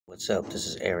What's up? This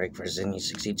is Eric for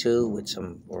Zinni62 with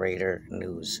some Raider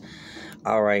news.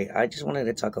 All right, I just wanted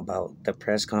to talk about the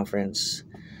press conference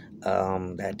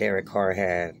that Derek Carr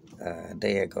had a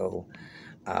day ago.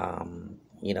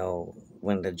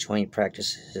 When the joint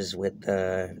practices with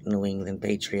the New England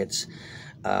Patriots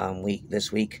this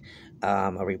week,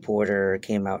 a reporter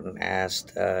came out and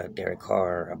asked Derek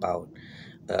Carr about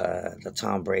the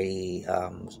Tom Brady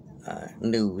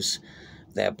news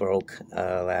that broke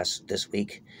this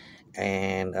week,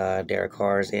 and Derek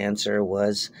Carr's answer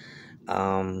was,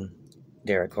 um,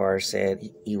 Derek Carr said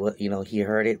he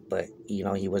heard it, but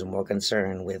he was more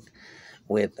concerned with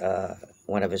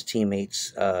one of his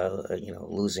teammates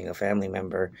losing a family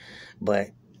member.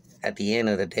 But at the end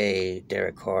of the day,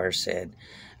 Derek Carr said,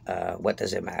 "What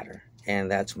does it matter?"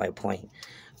 And that's my point.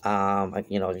 I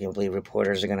can't believe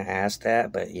reporters are going to ask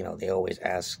that, but they always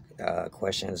ask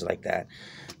questions like that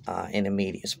in the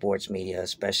media, sports media,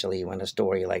 especially when a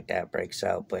story like that breaks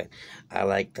out. But I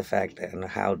like the fact that and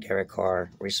how Derek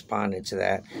Carr responded to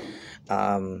that.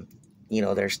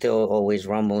 There's still always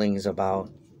rumblings about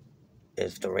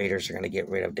if the Raiders are going to get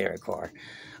rid of Derek Carr.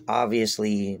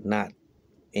 Obviously, not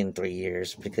in 3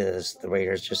 years because the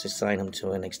Raiders just assigned him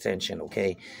to an extension.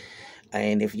 Okay,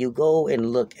 and if you go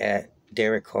and look at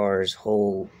Derek Carr's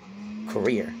whole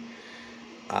career,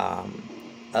 um,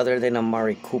 other than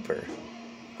Amari Cooper,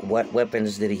 what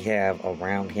weapons did he have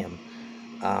around him?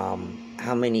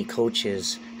 How many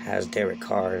coaches has Derek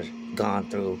Carr gone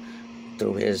through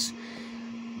his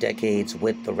decades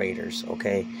with the Raiders?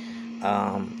 Okay,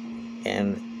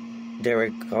 and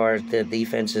Derek Carr, the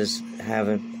defenses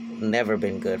haven't never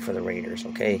been good for the Raiders.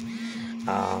 Okay,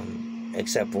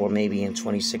 except for maybe in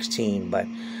 2016, but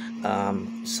I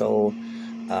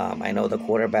know the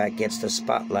quarterback gets the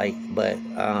spotlight, but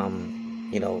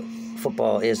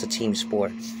football is a team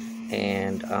sport,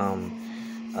 and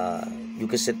you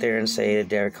could sit there and say that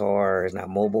Derek Carr is not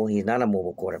mobile. He's not a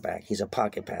mobile quarterback. He's a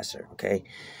pocket passer. Okay,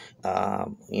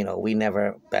 we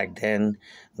never back then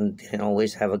didn't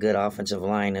always have a good offensive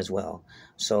line as well.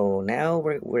 So now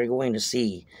we're going to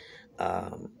see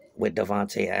with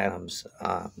Devontae Adams.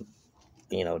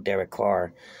 Derek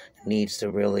Carr needs to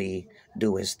really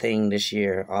do his thing this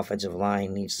year. Offensive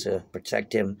line needs to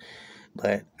protect him.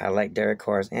 But I like Derek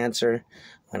Carr's answer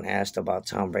when asked about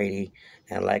Tom Brady.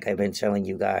 And like I've been telling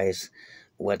you guys,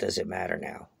 what does it matter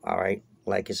now? All right?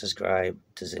 Like and subscribe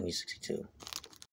to Zinni62.